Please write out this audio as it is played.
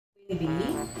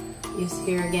baby is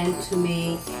here again to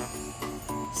make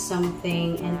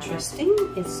something interesting.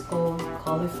 It's called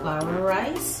cauliflower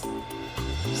rice.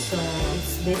 So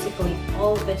it's basically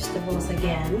all vegetables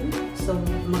again. So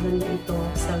maganda ito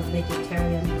sa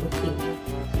vegetarian cooking.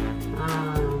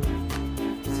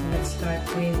 So let's start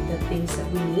with the things that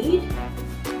we need.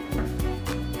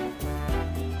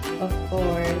 Of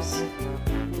course,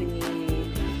 we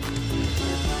need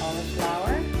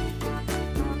cauliflower.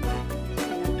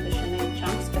 Kailangan ko siya ng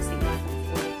chunks kasi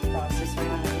food processor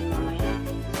natin mamaya.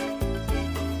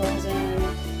 Frozen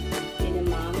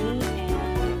edamame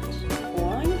and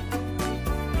corn,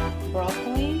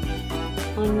 broccoli,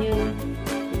 onion,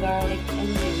 garlic and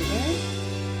ginger,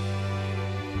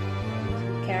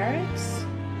 some carrots,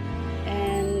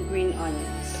 and green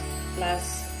onions,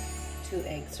 plus 2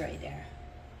 eggs right there.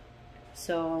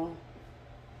 So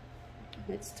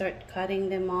let's start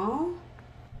cutting them all.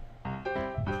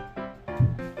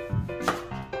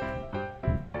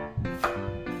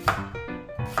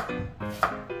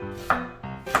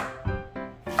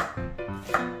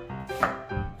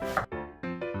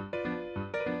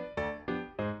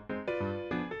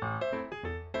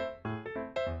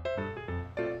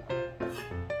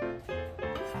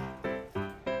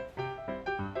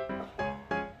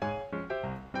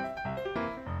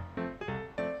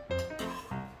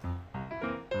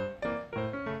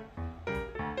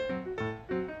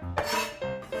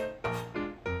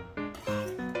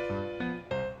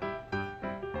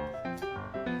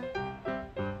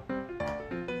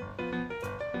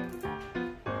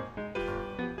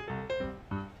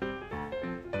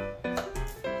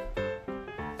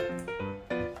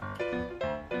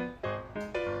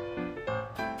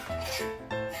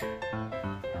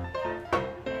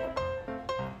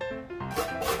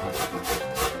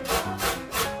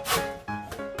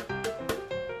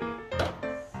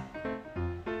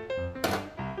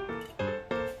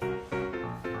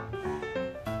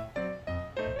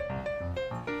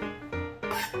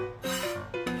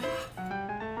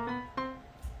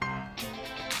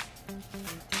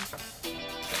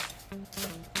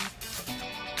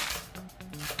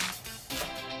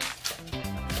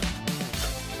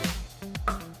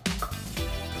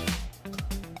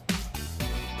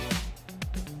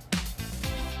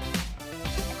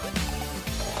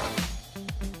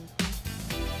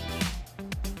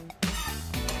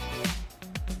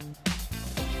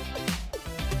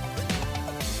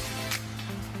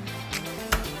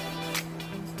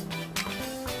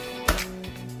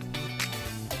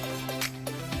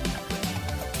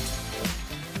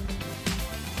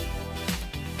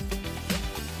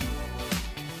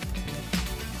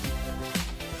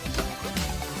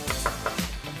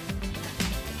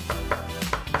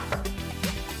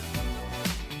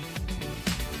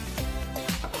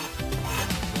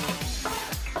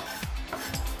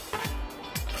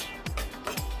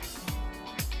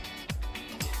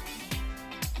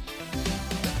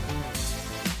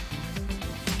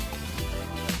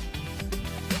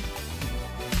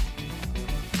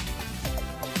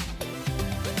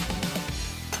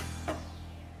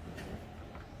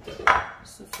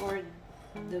 So for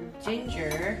the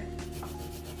ginger,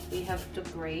 we have to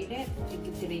grate it.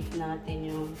 I-grate natin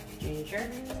yung ginger.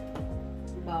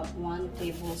 About 1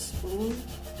 tablespoon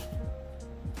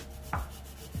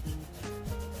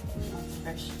of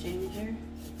fresh ginger.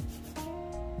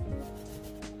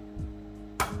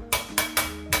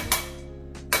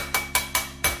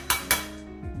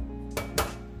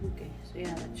 Okay, so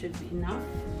yeah, that should be enough.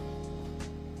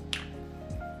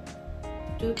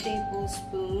 2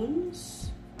 tablespoons.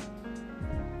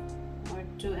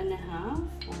 2.5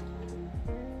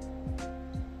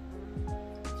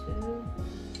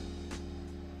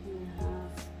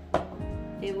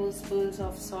 tablespoons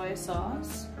of soy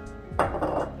sauce.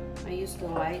 I used the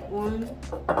white one,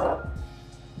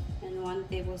 and 1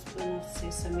 tablespoon of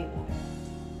sesame oil.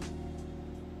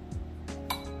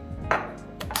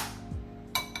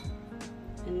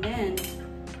 And then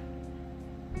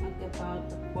about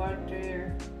a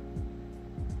 1/4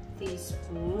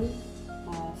 teaspoon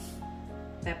of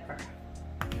pepper.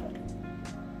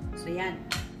 So yan.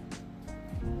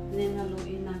 And then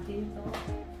haluin natin ito.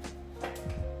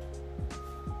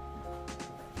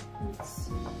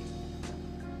 Let's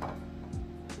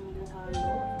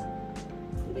halo.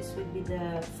 This would be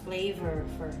the flavor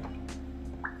for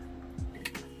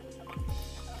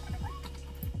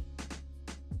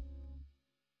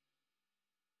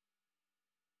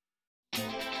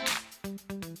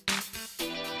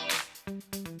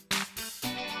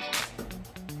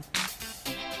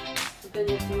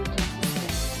ganito yung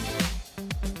consistency.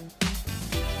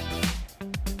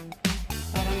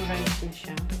 Parang rice na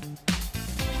siya.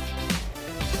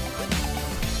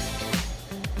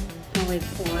 with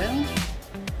oil.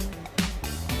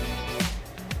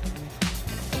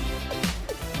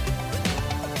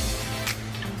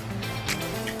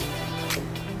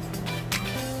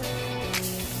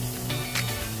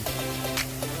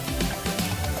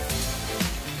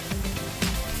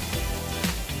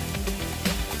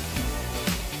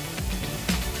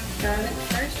 Garlic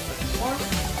first, of course,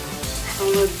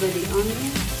 followed by the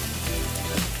onion.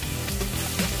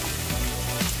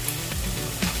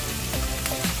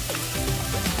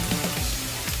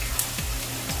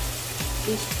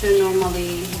 These two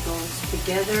normally goes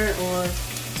together or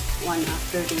one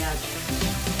after the other.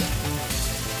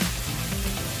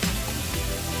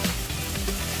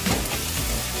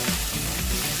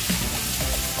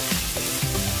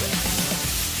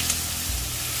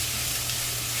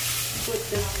 Put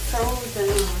the frozen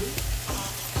on,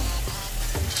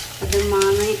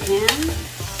 edamame and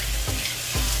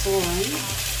corn.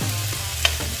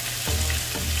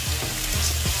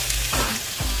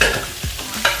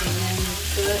 And then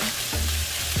put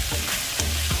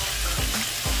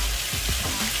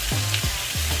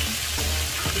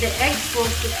the eggs will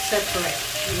cook separate.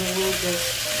 We will just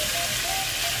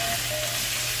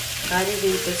cut it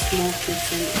into small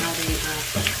pieces and add it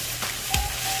after.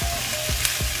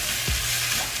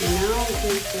 Now we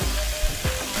can put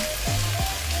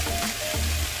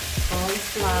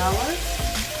cauliflower,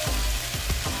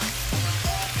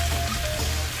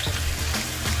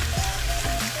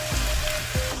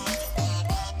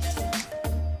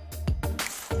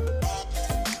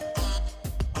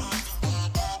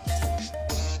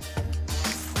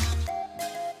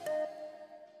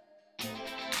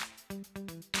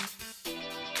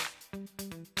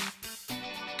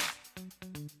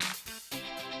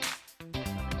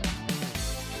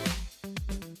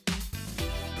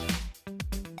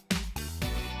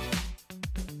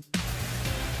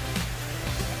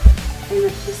 and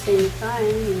at the same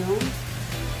time,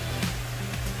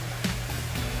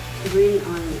 green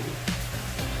onion.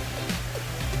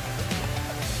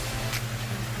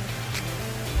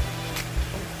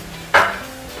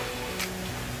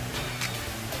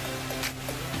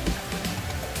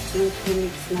 Simply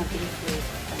mix nothing to it.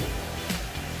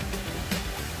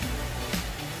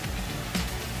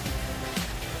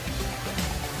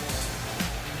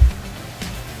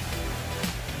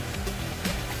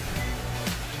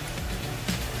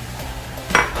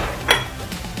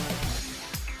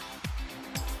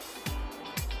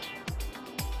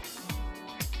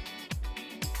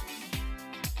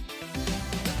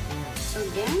 So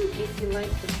again, if you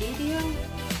like the video,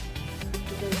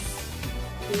 just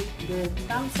click the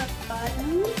thumbs up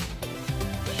button,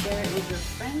 share it with your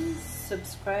friends,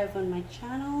 subscribe on my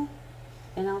channel,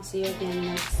 and I'll see you again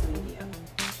next video.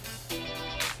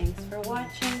 Thanks for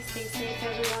watching. Stay safe,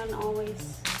 everyone,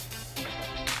 always.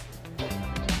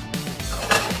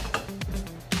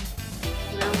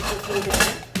 Now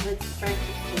let's try to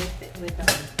flip it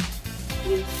without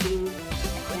using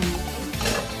anything.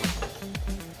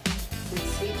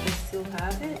 Let's see if I still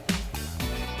have it.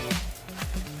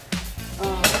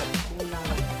 Oh, no.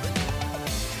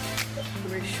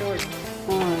 We're short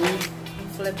on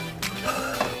flip.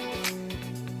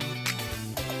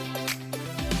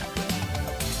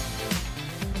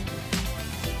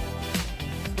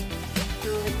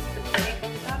 Now let's put the egg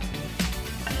on top.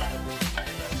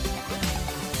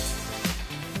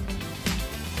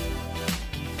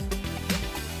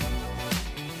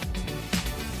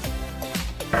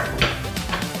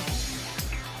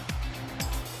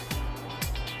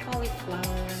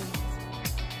 Cauliflower.